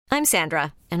I'm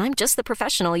Sandra, and I'm just the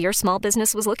professional your small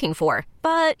business was looking for.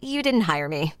 But you didn't hire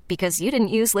me because you didn't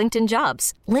use LinkedIn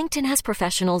Jobs. LinkedIn has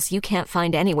professionals you can't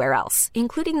find anywhere else,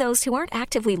 including those who aren't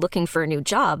actively looking for a new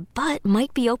job, but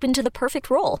might be open to the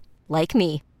perfect role, like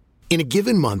me. In a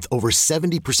given month, over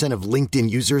 70% of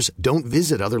LinkedIn users don't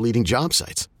visit other leading job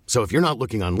sites. So if you're not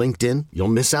looking on LinkedIn, you'll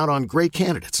miss out on great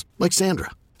candidates like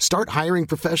Sandra. Start hiring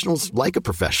professionals like a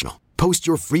professional. Post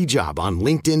your free job on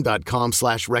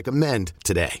linkedin.com/recommend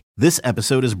today. This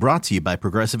episode is brought to you by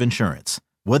Progressive Insurance.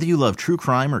 Whether you love true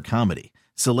crime or comedy,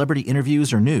 celebrity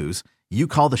interviews or news, you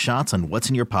call the shots on what's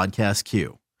in your podcast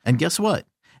queue. And guess what?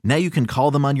 Now you can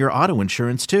call them on your auto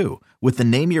insurance too with the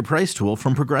Name Your Price tool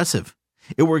from Progressive.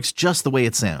 It works just the way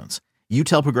it sounds. You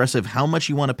tell Progressive how much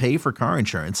you want to pay for car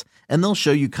insurance, and they'll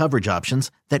show you coverage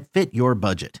options that fit your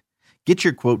budget. Get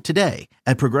your quote today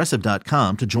at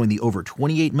Progressive.com to join the over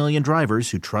 28 million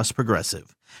drivers who trust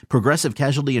Progressive. Progressive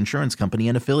Casualty Insurance Company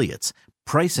and Affiliates.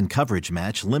 Price and coverage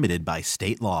match limited by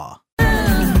state law. Ooh,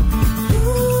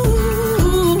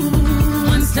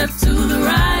 one step to the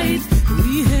right,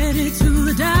 we headed to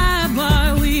the dive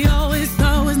bar we always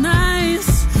thought was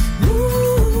nice. Ooh,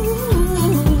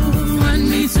 run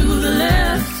me to the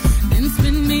left, then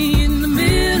spin me in the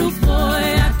middle, boy,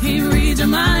 I can't read your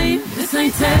mind. This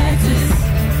ain't Texas,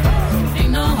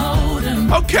 ain't no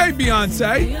hold'em. Okay,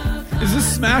 Beyonce. Is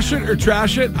this smash it or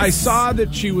trash it? I saw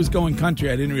that she was going country.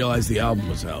 I didn't realize the album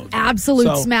was out.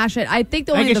 Absolute smash it. I think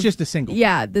I guess just a single.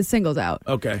 Yeah, the single's out.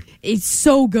 Okay. It's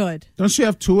so good. Don't she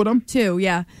have two of them? Two,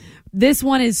 yeah. This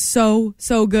one is so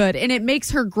good. And it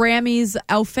makes her Grammys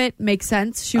outfit make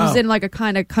sense. She was in like a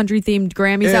kind of country-themed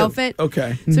Grammys outfit.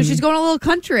 Okay. So she's going a little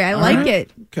country. I like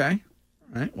it. Okay.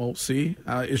 All right. Well, see.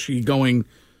 Is she going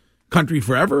country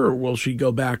forever, or will she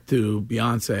go back to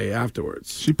Beyonce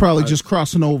afterwards? She probably just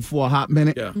crossing over for a hot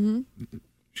minute. Yeah. Mm-hmm.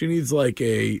 She needs like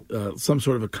a some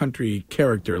sort of a country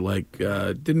character. Like,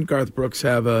 didn't Garth Brooks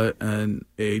have a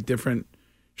different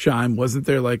shine? Wasn't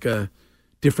there like a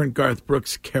different Garth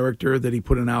Brooks character that he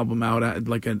put an album out at,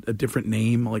 like a different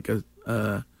name, like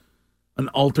an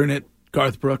alternate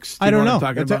Garth Brooks? I don't know. What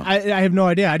I'm talking about? I have no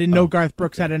idea. I didn't know Garth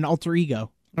Brooks had an alter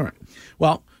ego. All right.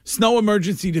 Well, snow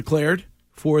emergency declared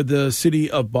for the city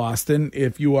of Boston.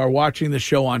 If you are watching the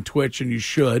show on Twitch, and you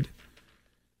should,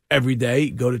 every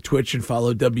day, go to Twitch and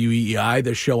follow WEEI.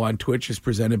 The show on Twitch is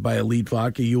presented by Elite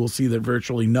Vodka. You will see that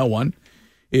virtually no one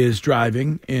is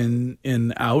driving in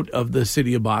and out of the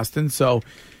city of Boston. So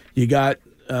you got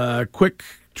a quick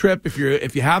trip. If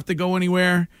you have to go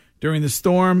anywhere during the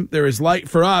storm, there is light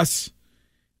for us.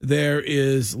 There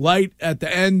is light at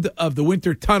the end of the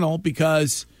winter tunnel,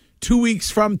 because 2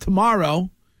 weeks from tomorrow,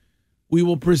 we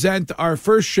will present our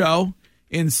first show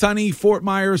in sunny Fort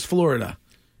Myers, Florida.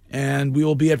 And we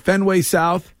will be at Fenway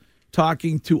South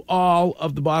talking to all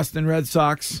of the Boston Red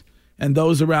Sox and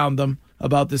those around them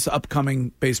about this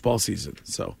upcoming baseball season.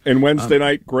 So, and Wednesday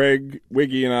night, Greg,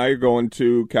 Wiggy, and I are going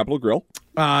to Capitol Grill.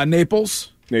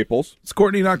 Naples. Is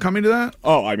Courtney not coming to that?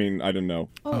 Oh, I mean, I didn't know.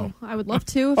 Oh, I would love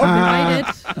to if I'm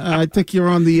invited. I think you're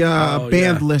on the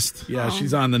banned list. Yeah,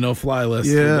 she's on the no-fly list.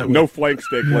 Yeah. No flank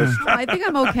steak list. I think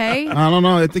I'm okay. I don't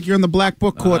know. I think you're in the black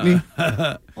book, Courtney.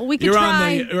 Well, we can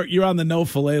try. You're on the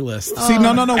no-filet list. See,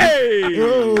 no. Hey!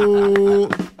 Oh.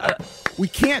 We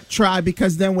can't try,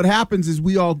 because then what happens is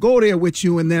we all go there with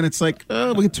you, and then it's like,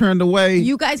 we turned away.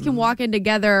 You guys can walk in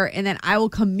together, and then I will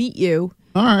come meet you.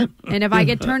 All right. And if I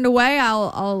get turned away,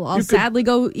 I'll sadly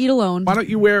go eat alone. Why don't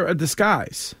you wear a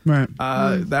disguise? Right.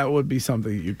 That would be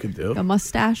something you could do. A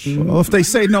mustache. Well, if they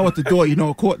say no at the door, you know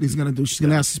what Courtney's going to do. She's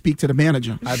going to ask to speak to the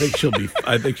manager. I think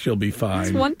she'll be fine.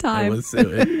 It's one time.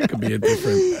 It could be a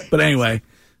different. But anyway,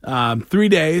 3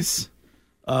 days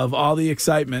of all the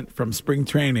excitement from spring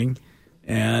training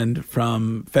and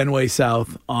from Fenway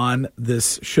South on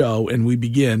this show, and we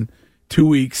begin 2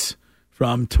 weeks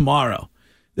from tomorrow.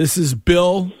 This is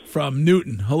Bill from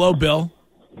Newton. Hello, Bill.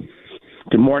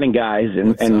 Good morning, guys.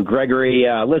 And Gregory,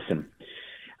 listen,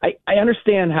 I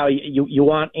understand how you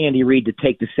want Andy Reid to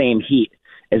take the same heat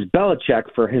as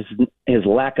Belichick for his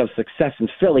lack of success in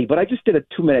Philly, but I just did a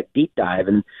 2-minute deep dive,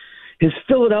 and his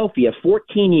Philadelphia,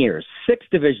 14 years, 6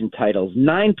 division titles,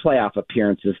 9 playoff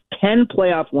appearances, 10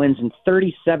 playoff wins, and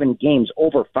 37 games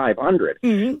over 500.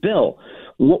 Mm-hmm. Bill,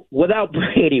 without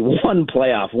Brady, 1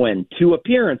 playoff win, 2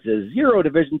 appearances, 0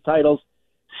 division titles,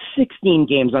 16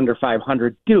 games under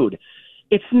 500. Dude,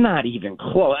 it's not even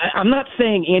close. I'm not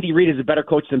saying Andy Reid is a better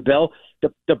coach than Bill.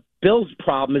 The Bills'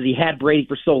 problem is he had Brady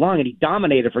for so long and he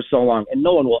dominated for so long, and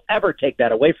no one will ever take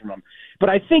that away from him. But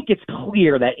I think it's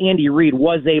clear that Andy Reid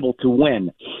was able to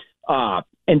win. And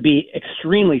and be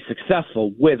extremely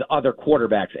successful with other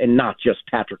quarterbacks and not just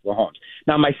Patrick Mahomes.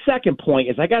 Now, my second point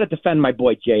is I got to defend my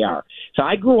boy JR. So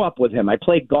I grew up with him. I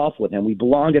played golf with him. We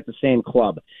belonged at the same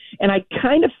club. And I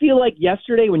kind of feel like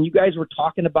yesterday when you guys were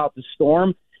talking about the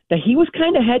storm, that he was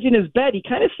kind of hedging his bet. He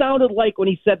kind of sounded like when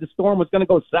he said the storm was going to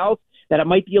go south, that it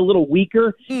might be a little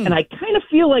weaker. And I kind of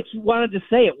feel like he wanted to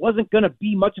say it wasn't going to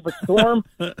be much of a storm.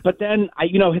 But then,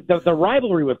 the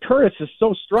rivalry with Curtis is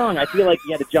so strong, I feel like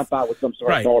he had to jump out with some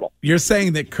sort of total. You're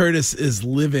saying that Curtis is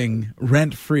living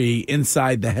rent-free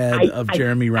inside the head of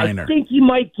Jeremy Reiner. I think you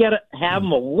might have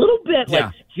him a little bit. Yeah.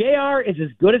 Like, JR is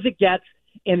as good as it gets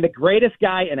and the greatest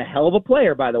guy and a hell of a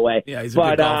player, by the way. Yeah, he's a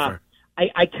good golfer.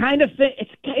 I kind of think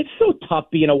it's so tough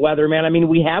being a weatherman. I mean,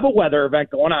 we have a weather event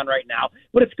going on right now,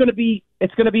 but it's going to be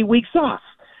weeks off.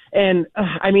 And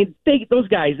those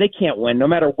guys, they can't win no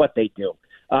matter what they do.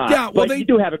 But you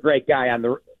do have a great guy on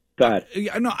the. Go ahead.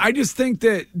 No, I just think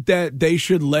that they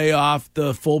should lay off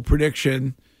the full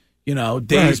prediction,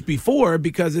 days before,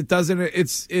 because it doesn't.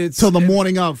 It's till the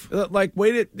morning of.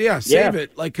 Save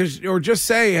it. Or just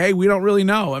say, hey, we don't really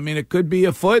know. I mean, it could be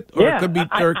a foot, or it could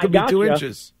be 2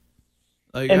 inches.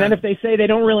 Then if they say they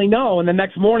don't really know, and the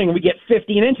next morning we get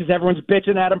 15 inches, everyone's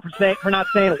bitching at them for not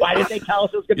saying, why didn't they tell us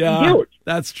it was going to be huge?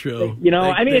 That's true.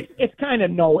 It's kind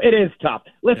of it is tough.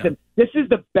 Listen, this is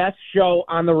the best show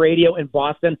on the radio in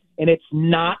Boston, and it's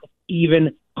not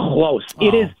even close.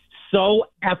 It is so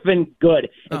effing good.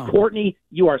 And Courtney,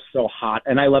 you are so hot,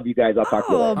 and I love you guys. I'll talk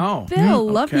to you later. Bill,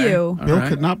 love you. Bill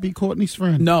could not be Courtney's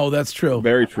friend. No, that's true.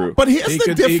 Very true. But here's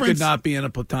the difference. He could not be in a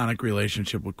platonic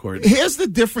relationship with Courtney. Here's the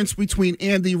difference between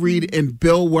Andy Reid and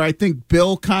Bill, where I think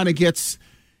Bill kind of gets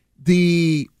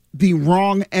the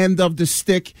wrong end of the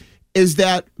stick, is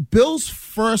that Bill's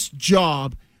first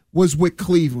job was with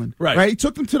Cleveland. Right? He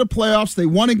took them to the playoffs. They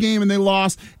won a game and they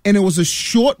lost, and it was a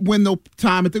short window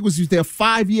time. I think he was there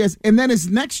 5 years. And then his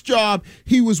next job,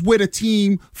 he was with a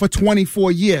team for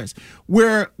 24 years.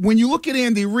 Where when you look at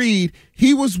Andy Reid,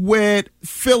 he was with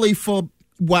Philly for,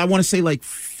 I want to say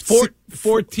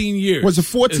 14 years. Was it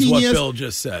 14 is what years? Bill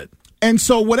just said. And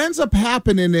so what ends up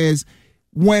happening is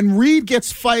when Reid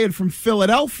gets fired from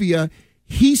Philadelphia,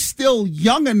 he's still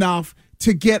young enough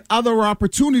to get other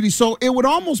opportunities. So it would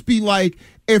almost be like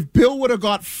if Bill would have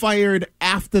got fired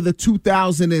after the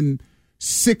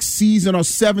 2006 season or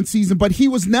 7 season, but he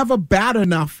was never bad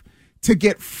enough to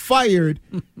get fired,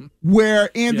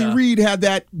 where Andy Reid had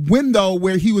that window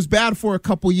where he was bad for a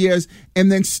couple years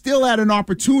and then still had an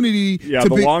opportunity. Yeah,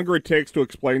 the longer it takes to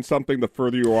explain something, the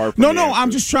further you are from No, I'm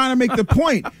just trying to make the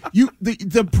point.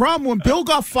 The problem when Bill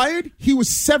got fired, he was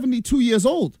 72 years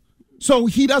old. So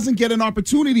he doesn't get an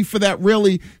opportunity for that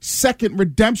really second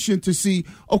redemption to see,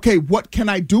 okay, what can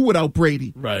I do without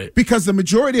Brady? Right. Because the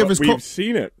majority of his we've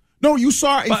seen it. No, you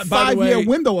saw a 5-year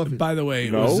window of it. By the way,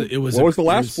 it was the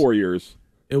last 4 years?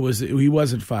 He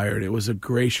wasn't fired. It was a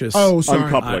gracious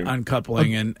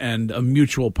uncoupling and a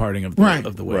mutual parting of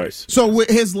the ways. Right. So with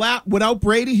without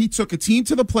Brady, he took a team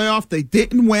to the playoff. They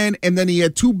didn't win, and then he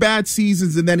had 2 bad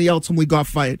seasons, and then he ultimately got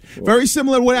fired. Very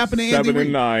similar to what happened to Andy Reid.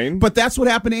 7-9. But that's what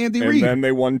happened to Andy Reid. And then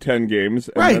they won 10 games,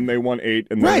 and then they won 8,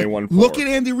 and then they won 4. Look at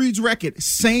Andy Reid's record.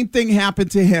 Same thing happened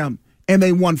to him. And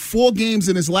they won 4 games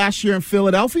in his last year in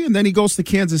Philadelphia, and then he goes to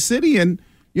Kansas City, and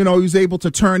he was able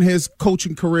to turn his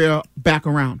coaching career back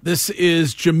around. This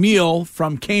is Jameel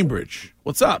from Cambridge.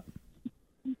 What's up?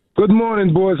 Good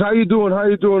morning, boys. How you doing?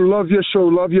 Love your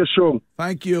show.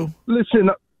 Thank you. Listen,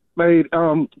 mate,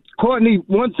 Courtney,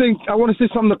 one thing, I want to say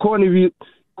something to Courtney.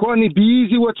 Courtney, be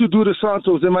easy what you do to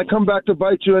Santos. It might come back to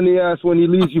bite you in the ass when he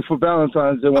leaves you for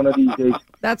Valentine's Day one of these days.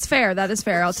 That's fair. That is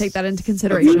fair. I'll take that into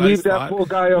consideration. You leave that poor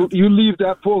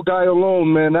guy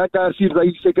alone, man. That guy seems like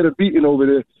he's taking a beating over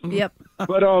there. Yep.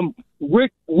 But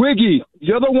Wiggy,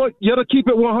 you're the keep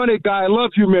it 100 guy. I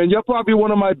love you, man. You're probably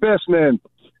one of my best, man.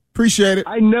 Appreciate it.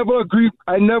 I never agree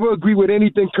with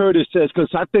anything Curtis says, because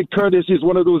I think Curtis is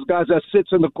one of those guys that sits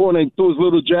in the corner and throws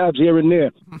little jabs here and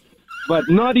there. But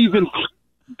not even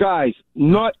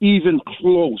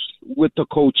close with the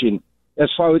coaching as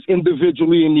far as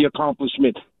individually in the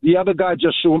accomplishment. The other guy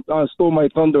just stole my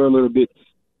thunder a little bit.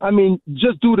 I mean,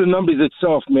 just do the numbers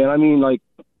itself, man. I mean, like,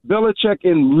 Belichick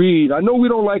and Reid. I know we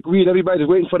don't like Reid. Everybody's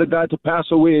waiting for the guy to pass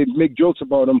away and make jokes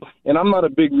about him. And I'm not a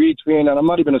big Reid fan, and I'm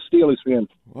not even a Steelers fan.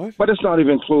 What? But it's not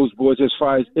even close, boys, as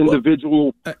far as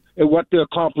individual and what the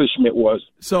accomplishment was.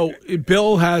 So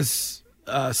Bill has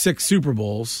 6 Super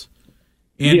Bowls.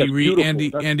 Andy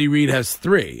Reid has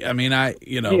 3. I mean, but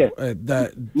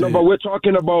we're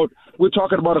talking about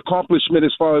accomplishment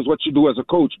as far as what you do as a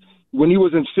coach. When he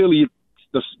was in Philly,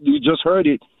 you just heard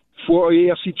it. 4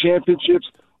 AFC championships,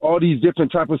 all these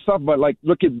different type of stuff. But like,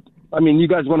 look at, I mean, you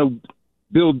guys want to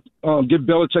give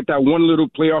Belichick that one little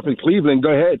playoff in Cleveland? Go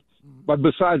ahead. But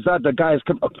besides that, the guy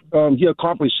he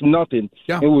accomplished nothing.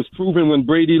 Yeah. It was proven when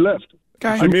Brady left.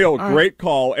 Okay. Jamil, great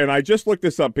call. And I just looked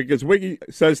this up because Wiggy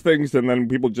says things and then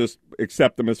people just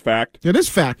accept them as fact. It is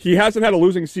fact. He hasn't had a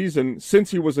losing season since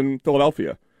he was in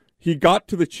Philadelphia. He got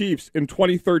to the Chiefs in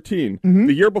 2013. Mm-hmm.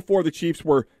 The year before, the Chiefs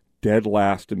were dead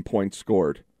last in points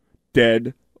scored.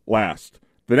 Dead last.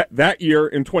 That year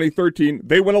in 2013,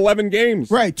 they won 11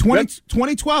 games. Right.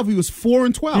 2012, he was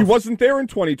 4-12. He wasn't there in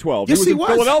 2012. Yes, he was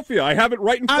in Philadelphia. I have it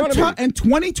right in front of me. In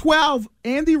 2012,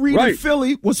 Andy Reid in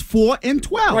Philly was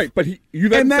 4-12. Right, but you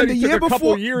then said he took a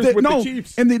couple years with the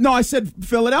Chiefs. I said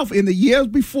Philadelphia. In the years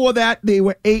before that, they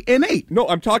were 8-8. No,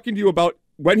 I'm talking to you about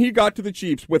when he got to the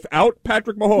Chiefs without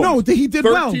Patrick Mahomes. No, he did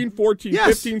 13, well. 14,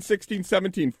 Yes. 15, 16,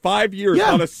 17. 5 years,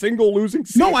 not a single losing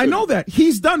season. No, I know that.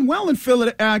 He's done well in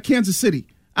Kansas City.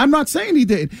 I'm not saying he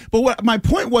did. But my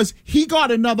point was he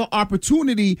got another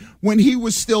opportunity when he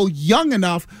was still young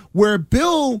enough where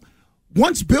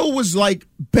once Bill was like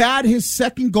bad his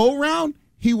second go-round,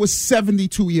 he was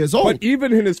 72 years old. But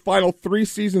even in his final 3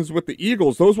 seasons with the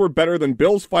Eagles, those were better than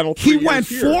Bill's final 3 years. He went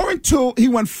 4-2. He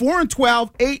went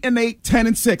 4-12, 8-8,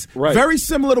 10-6. Right. Very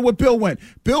similar to what Bill went.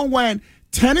 Bill went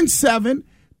 10-7.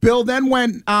 Bill then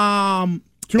went 2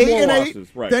 more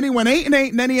losses, right. Then he went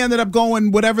 8-8, and then he ended up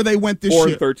going whatever they went this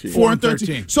year. 4-13.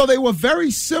 4-13. So they were very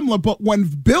similar, but when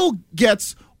Bill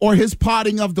gets, or his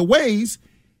parting of the ways,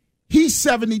 he's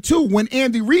 72. When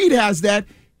Andy Reid has that,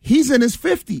 he's in his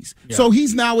 50s. Yeah. So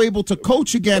he's now able to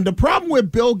coach again. The problem where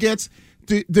Bill gets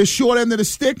the short end of the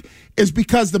stick is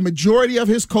because the majority of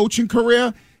his coaching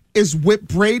career is with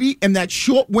Brady, and that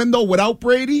short window without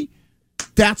Brady,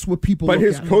 that's what people look at. But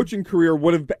his coaching career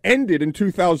would have ended in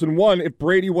 2001 if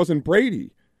Brady wasn't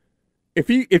Brady. If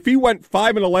he went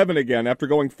 5-11 again after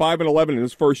going 5-11 in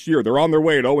his first year, they're on their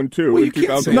way at 0-2 in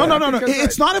 2001. No.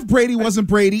 It's not if Brady wasn't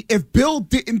Brady. If Bill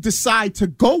didn't decide to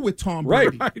go with Tom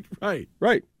Brady.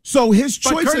 Right. So his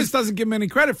choice. But Curtis doesn't give him any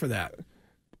credit for that.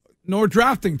 Nor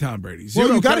drafting Tom Brady.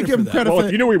 Well, you got to give him credit for that. Well,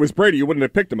 if you knew he was Brady, you wouldn't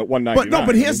have picked him at 199.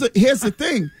 But here's the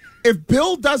thing. If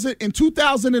Bill doesn't, in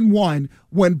 2001,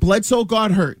 when Bledsoe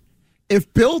got hurt,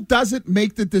 if Bill doesn't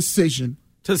make the decision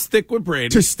to stick with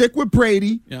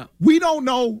Brady, yeah. We don't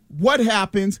know what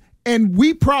happens, and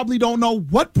we probably don't know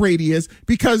what Brady is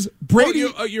because Brady.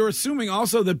 Well, you're assuming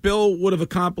also that Bill would have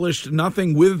accomplished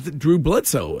nothing with Drew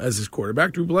Bledsoe as his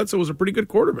quarterback. Drew Bledsoe was a pretty good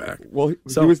quarterback. Well,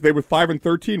 they were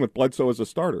 5-13 with Bledsoe as a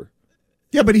starter.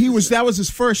 Yeah, but that was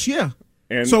his first year.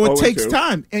 And so it takes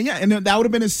time. And that would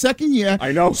have been his second year.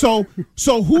 I know. So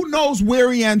who knows where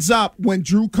he ends up when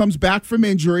Drew comes back from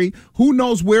injury? Who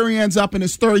knows where he ends up in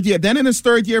his third year? Then in his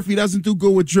third year, if he doesn't do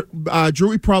good with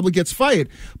Drew, he probably gets fired.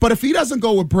 But if he doesn't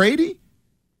go with Brady,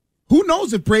 who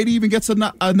knows if Brady even gets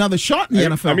another shot in the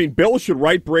NFL? I mean, Bill should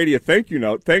write Brady a thank you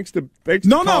note. Thanks to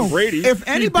Tom Brady. If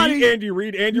anybody, he beat Andy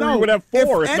Reid, Reid would have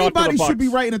 4. If anybody should be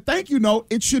writing a thank you note,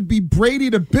 it should be Brady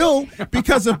to Bill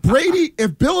because if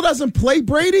Bill doesn't play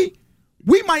Brady,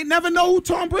 we might never know who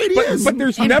Tom Brady is. But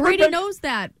there's and never Brady been... knows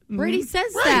that. Brady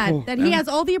says right. that he has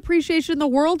all the appreciation in the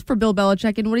world for Bill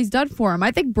Belichick and what he's done for him.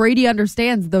 I think Brady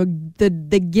understands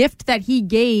the gift that he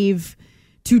gave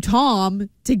to Tom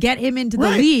to get him into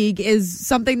the league is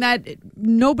something that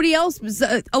nobody else,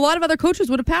 a lot of other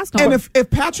coaches would have passed on. And if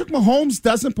Patrick Mahomes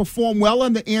doesn't perform well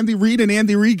under Andy Reid and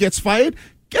Andy Reid gets fired,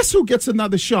 guess who gets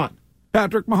another shot?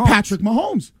 Patrick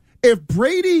Mahomes. If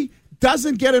Brady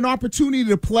doesn't get an opportunity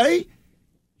to play,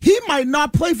 he might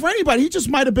not play for anybody. He just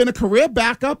might have been a career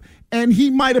backup, and he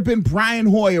might have been Brian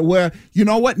Hoyer, where, you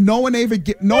know what, no one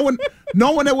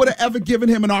would have ever given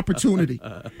him an opportunity.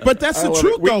 But that's the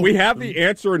truth, though. We have the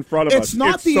answer in front of us. It's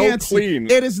not the so answer. Clean.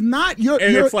 It is not.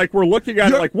 It's like we're looking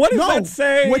at it like, what does that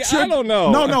say? I don't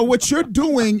know. No. What you're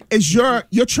doing is you're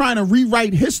trying to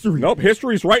rewrite history. Nope,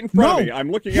 history's right in front of me.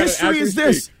 I'm looking at it as we speak. History is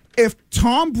this. If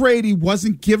Tom Brady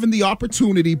wasn't given the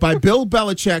opportunity by Bill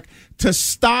Belichick to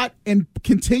start and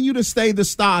continue to stay the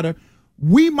starter,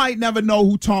 we might never know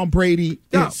who Tom Brady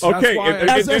is. Okay,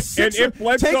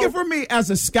 take it from me, as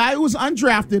a guy who was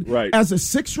undrafted, as a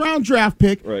 6th-round draft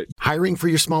pick. Right. Hiring for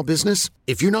your small business?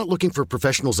 If you're not looking for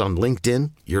professionals on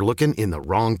LinkedIn, you're looking in the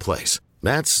wrong place.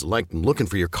 That's like looking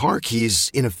for your car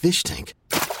keys in a fish tank.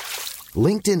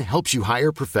 LinkedIn helps you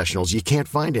hire professionals you can't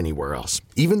find anywhere else,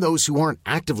 even those who aren't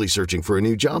actively searching for a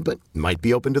new job but might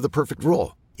be open to the perfect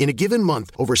role. In a given month,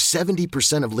 over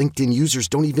 70% of LinkedIn users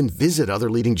don't even visit other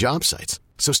leading job sites.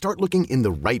 So start looking in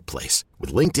the right place.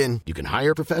 With LinkedIn, you can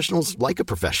hire professionals like a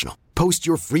professional. Post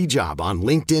your free job on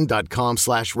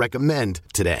linkedin.com/recommend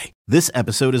today. This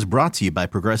episode is brought to you by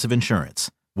Progressive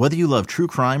Insurance. Whether you love true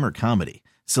crime or comedy,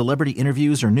 celebrity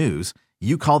interviews or news,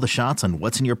 you call the shots on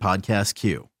what's in your podcast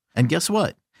queue. And guess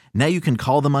what? Now you can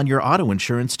call them on your auto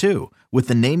insurance too with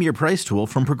the Name Your Price tool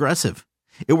from Progressive.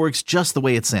 It works just the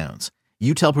way it sounds.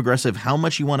 You tell Progressive how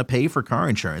much you want to pay for car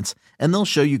insurance, and they'll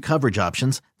show you coverage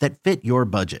options that fit your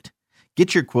budget.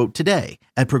 Get your quote today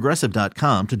at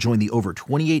Progressive.com to join the over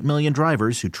 28 million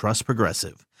drivers who trust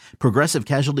Progressive. Progressive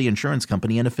Casualty Insurance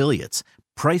Company and Affiliates.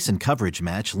 Price and coverage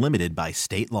match limited by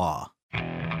state law.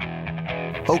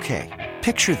 Okay,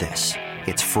 picture this.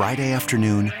 It's Friday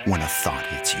afternoon when a thought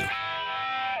hits you.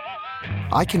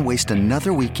 I can waste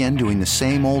another weekend doing the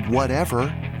same old whatever,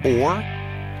 or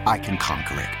I can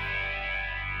conquer it.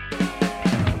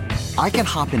 I can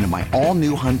hop into my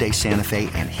all-new Hyundai Santa Fe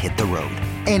and hit the road.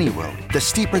 Any road. The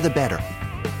steeper, the better.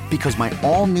 Because my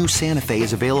all-new Santa Fe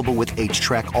is available with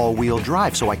H-Track all-wheel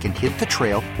drive, so I can hit the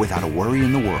trail without a worry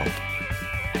in the world.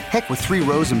 Heck, with 3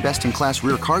 rows and best-in-class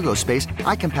rear cargo space,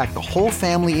 I can pack the whole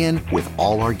family in with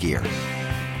all our gear.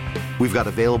 We've got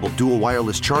available dual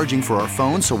wireless charging for our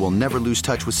phones, so we'll never lose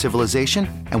touch with civilization,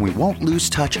 and we won't lose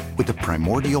touch with the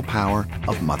primordial power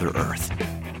of Mother Earth.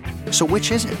 So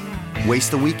which is it?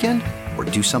 Waste the weekend or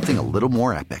do something a little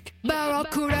more epic?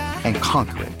 And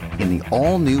conquer it in the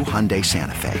all-new Hyundai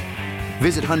Santa Fe.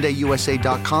 Visit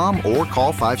HyundaiUSA.com or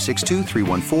call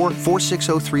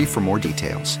 562-314-4603 for more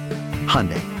details.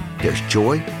 Hyundai, there's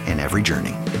joy in every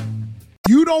journey.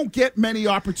 You don't get many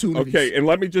opportunities. Okay, and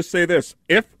let me just say this.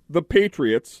 If the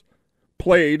Patriots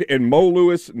played and Mo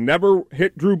Lewis never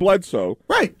hit Drew Bledsoe,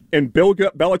 right, and Bill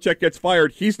Belichick gets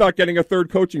fired, he's not getting a third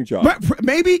coaching job. But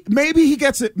maybe he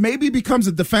gets it. Maybe he becomes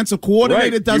a defensive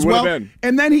coordinator, right. does well,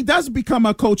 and then he does become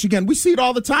a coach again. We see it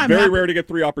all the time. Very rare to get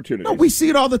 3 opportunities. No, we see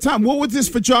it all the time. What was this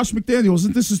for Josh McDaniels?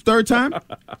 Isn't this his 3rd time?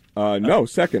 No,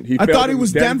 2nd. I thought he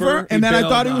was Denver, and then I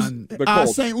thought he was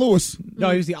St. Louis. No,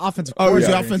 he was the offensive coordinator. Oh, he was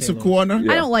the offensive coordinator?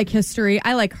 Yeah. I don't like history.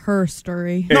 I like her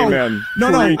story. Amen.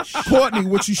 No. Courtney,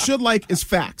 what you should like is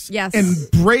facts. Yes. And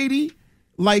Brady,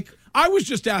 I was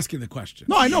just asking the question.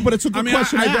 No, I know, but it's a good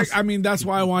question to ask. I mean, that's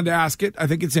why I wanted to ask it. I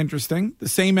think it's interesting. The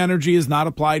same energy is not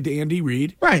applied to Andy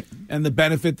Reid. Right. And the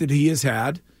benefit that he has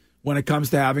had when it comes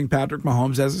to having Patrick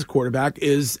Mahomes as his quarterback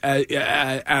is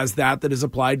as that is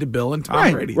applied to Bill and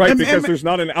Tom Brady. Right, because there's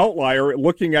not an outlier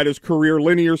looking at his career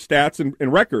linear stats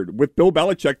and record. With Bill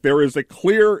Belichick, there is a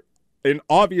clear and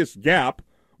obvious gap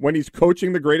when he's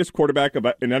coaching the greatest quarterback in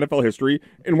NFL history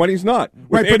and when he's not.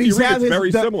 With Andy Reid, it's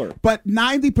very similar. But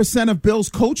 90% of Bill's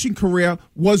coaching career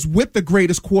was with the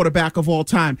greatest quarterback of all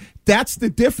time. That's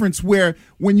the difference where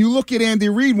when you look at Andy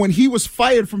Reid, when he was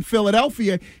fired from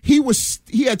Philadelphia, he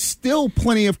had still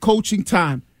plenty of coaching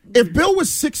time. If Bill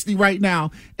was 60 right now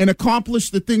and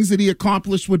accomplished the things that he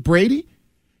accomplished with Brady,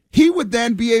 he would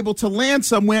then be able to land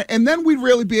somewhere, and then we'd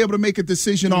really be able to make a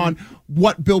decision on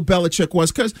what Bill Belichick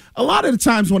was. Because a lot of the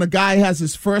times when a guy has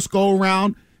his first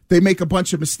go-around, they make a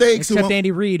bunch of mistakes. Except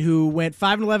Andy Reid, who went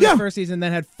 5-11 his first season,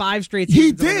 then had 5 straight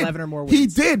seasons of 11 or more wins. He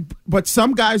did, but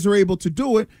some guys are able to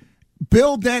do it.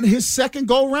 Bill, then, his second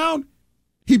go-around,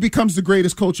 he becomes the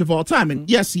greatest coach of all time. And,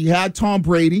 yes, he had Tom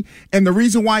Brady, and the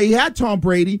reason why he had Tom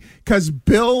Brady, because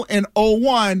Bill in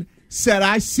 2001 said,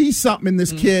 I see something in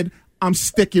this kid, I'm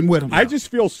sticking with him. I just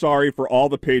feel sorry for all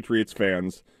the Patriots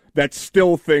fans that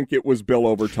still think it was Bill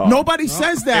over Tom. Nobody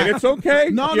says that. And it's okay.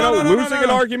 No. Losing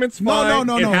an argument's fine.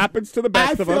 No. It happens to the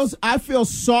best of us. I feel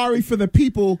sorry for the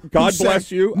people. God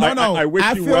bless you. I wish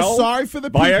you well. I feel sorry for the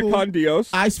people. Vaya con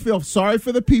Dios. I feel sorry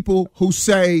for the people who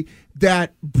say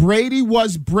that Brady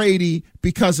was Brady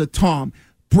because of Tom.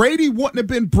 Brady wouldn't have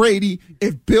been Brady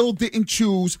if Bill didn't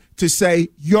choose to say,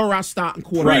 you're our starting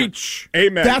quarterback. Preach.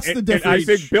 Amen. That's the difference. And I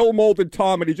think Bill molded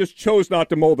Tom, and he just chose not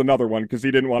to mold another one because he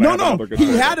didn't want to have another good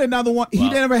he had another one. He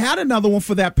never had another one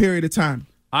for that period of time.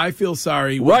 I feel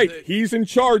sorry. Right. He's in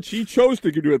charge. He chose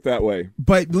to do it that way.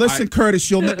 But listen,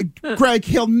 Curtis, Greg,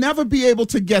 he'll never be able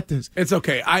to get this. It's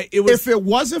okay. If it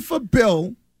wasn't for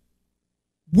Bill,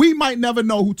 we might never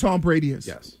know who Tom Brady is.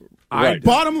 Yes. Right.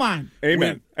 Bottom line.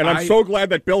 Amen. And I'm so glad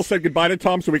that Bill said goodbye to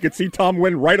Tom so we could see Tom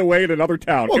win right away in another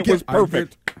town. It was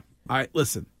perfect.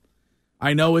 Listen,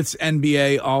 I know it's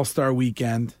NBA All-Star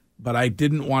Weekend, but I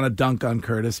didn't want to dunk on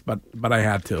Curtis, but I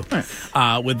had to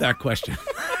with that question.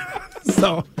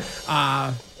 So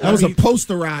that was a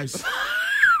posterized.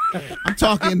 I'm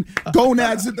talking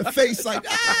gonads in the face like,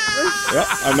 Yep,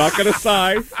 I'm not going to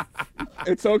sigh.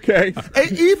 It's okay.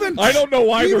 I don't know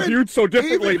why they're viewed so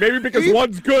differently. Maybe because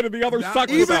one's good and the other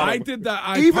sucks. I did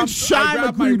that. Shime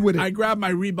agreed with it. I grabbed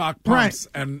my Reebok pumps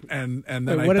and then I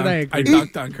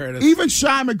dunked on Curtis. Even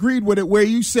Shime agreed with it where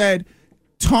you said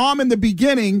Tom in the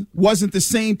beginning wasn't the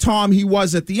same Tom he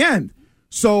was at the end.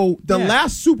 So the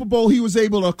last Super Bowl he was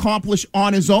able to accomplish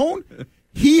on his own,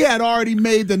 he had already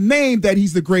made the name that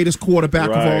he's the greatest quarterback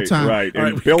of all time. Right.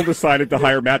 And Bill decided to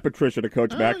hire Matt Patricia to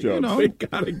coach Mac Jones. We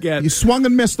gotta get. You swung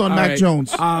and missed on Mac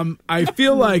Jones. I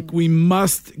feel like we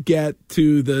must get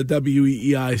to the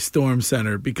WEEI Storm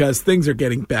Center because things are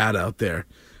getting bad out there.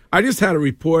 I just had a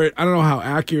report. I don't know how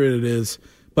accurate it is,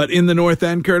 but in the North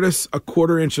End, Curtis, a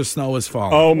 1/4 inch of snow has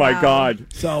fallen. Oh, my God.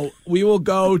 So we will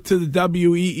go to the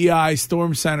WEEI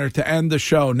Storm Center to end the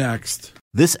show next.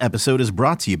 This episode is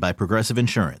brought to you by Progressive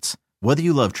Insurance. Whether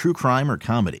you love true crime or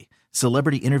comedy,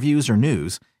 celebrity interviews or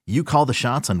news, you call the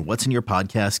shots on what's in your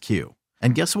podcast queue.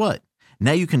 And guess what?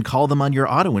 Now you can call them on your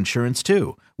auto insurance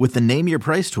too with the Name Your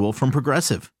Price tool from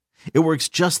Progressive. It works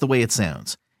just the way it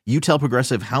sounds. You tell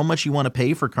Progressive how much you want to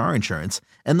pay for car insurance,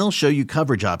 and they'll show you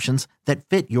coverage options that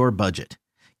fit your budget.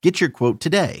 Get your quote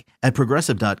today at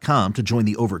Progressive.com to join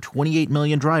the over 28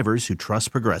 million drivers who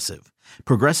trust Progressive.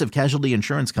 Progressive Casualty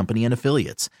Insurance Company and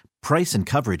Affiliates. Price and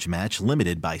coverage match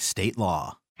limited by state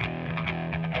law.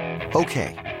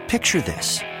 Okay, picture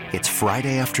this. It's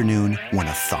Friday afternoon when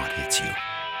a thought hits you.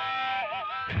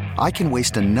 I can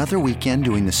waste another weekend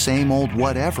doing the same old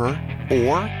whatever,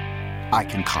 or I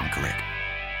can conquer it.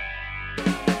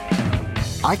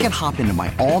 I can hop into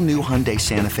my all-new Hyundai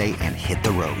Santa Fe and hit the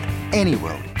road. Any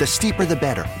road. The steeper, the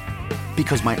better.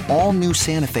 Because my all-new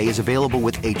Santa Fe is available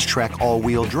with H-Track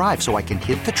all-wheel drive, so I can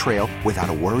hit the trail without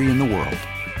a worry in the world.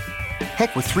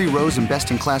 Heck, with 3 rows and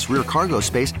best-in-class rear cargo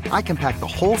space, I can pack the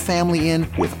whole family in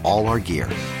with all our gear.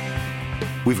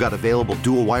 We've got available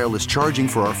dual wireless charging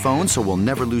for our phones, so we'll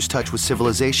never lose touch with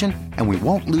civilization, and we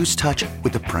won't lose touch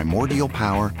with the primordial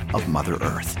power of Mother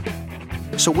Earth.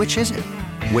 So which is it?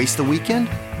 Waste the weekend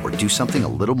or do something a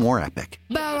little more epic?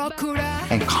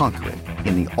 And conquer it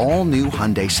in the all-new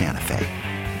Hyundai Santa Fe.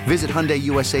 Visit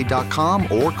HyundaiUSA.com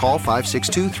or call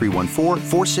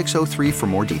 562-314-4603 for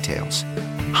more details.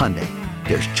 Hyundai,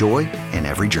 there's joy in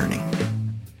every journey.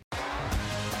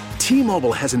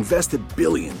 T-Mobile has invested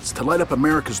billions to light up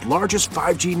America's largest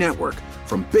 5G network,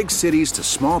 from big cities to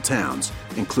small towns,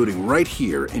 including right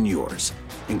here in yours.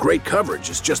 And great coverage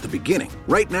is just the beginning.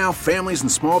 Right now, families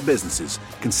and small businesses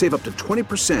can save up to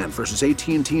 20% versus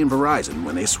AT&T and Verizon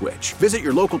when they switch. Visit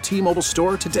your local T-Mobile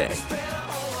store today.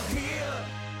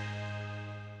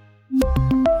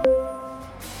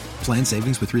 Plan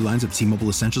savings with 3 lines of T-Mobile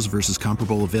Essentials versus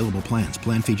comparable available plans.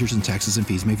 Plan features and taxes and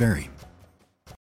fees may vary.